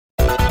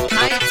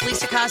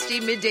Lisa Costi,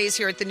 middays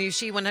here at the new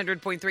She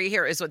 100.3.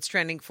 Here is what's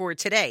trending for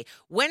today,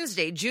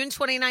 Wednesday, June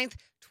 29th,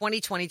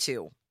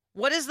 2022.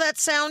 What is that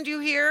sound you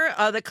hear?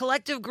 The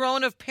collective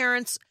groan of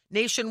parents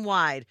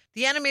nationwide.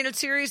 The animated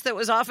series that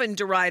was often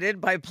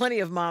derided by plenty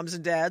of moms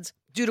and dads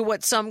due to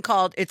what some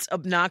called its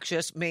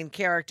obnoxious main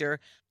character,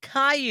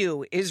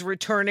 Caillou, is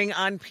returning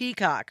on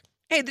Peacock.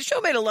 Hey, the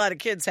show made a lot of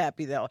kids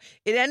happy, though.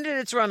 It ended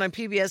its run on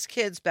PBS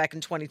Kids back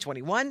in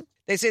 2021.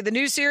 They say the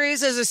new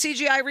series is a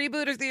CGI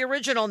reboot of the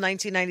original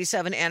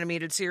 1997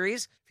 animated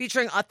series,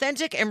 featuring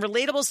authentic and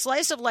relatable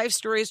slice-of-life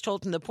stories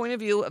told from the point of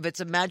view of its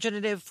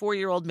imaginative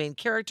 4-year-old main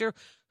character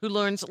who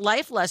learns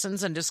life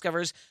lessons and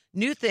discovers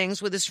new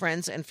things with his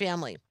friends and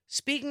family.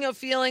 Speaking of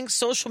feelings,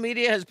 social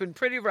media has been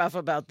pretty rough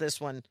about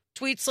this one.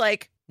 Tweets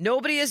like,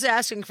 "Nobody is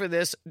asking for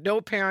this. No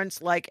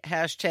parents like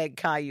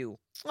 #Caillou."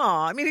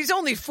 Aw, I mean, he's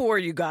only 4,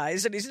 you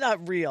guys, and he's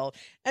not real.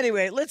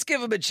 Anyway, let's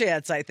give him a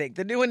chance, I think.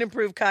 The new and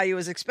improved Caillou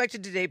is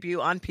expected to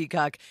debut on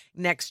Peacock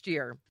next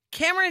year.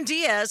 Cameron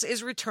Diaz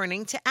is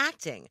returning to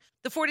acting.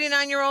 The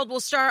 49-year-old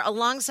will star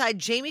alongside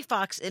Jamie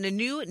Foxx in a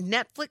new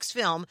Netflix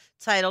film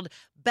titled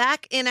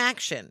Back in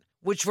Action,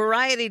 which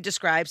Variety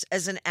describes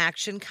as an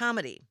action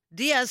comedy.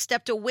 Diaz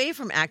stepped away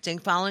from acting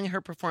following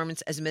her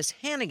performance as Miss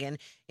Hannigan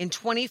in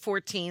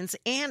 2014's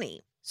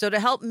Annie. So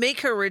to help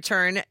make her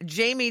return,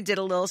 Jamie did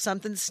a little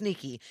something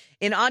sneaky.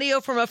 In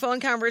audio from a phone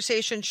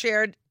conversation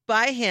shared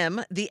by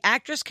him, the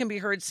actress can be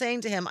heard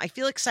saying to him, "I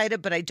feel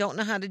excited, but I don't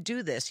know how to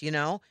do this, you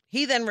know?"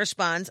 He then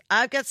responds,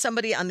 "I've got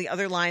somebody on the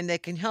other line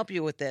that can help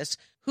you with this."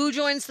 Who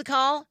joins the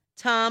call?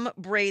 Tom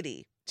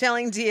Brady,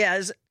 telling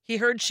Diaz he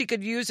heard she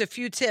could use a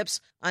few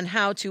tips on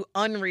how to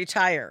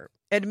unretire,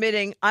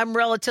 admitting, "I'm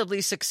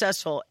relatively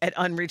successful at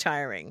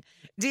unretiring."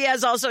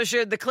 Diaz also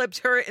shared the clip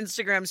to her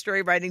Instagram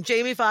story, writing,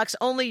 "Jamie Foxx,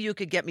 only you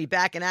could get me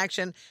back in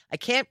action. I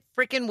can't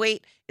freaking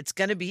wait. It's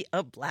going to be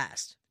a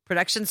blast."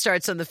 Production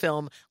starts on the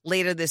film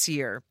later this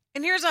year.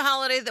 And here's a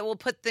holiday that will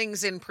put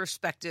things in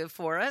perspective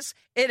for us.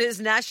 It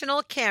is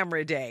National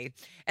Camera Day.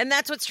 And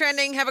that's what's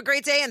trending. Have a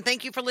great day, and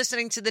thank you for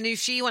listening to the new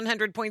She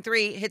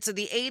 100.3 hits of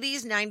the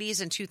 80s, 90s,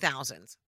 and 2000s.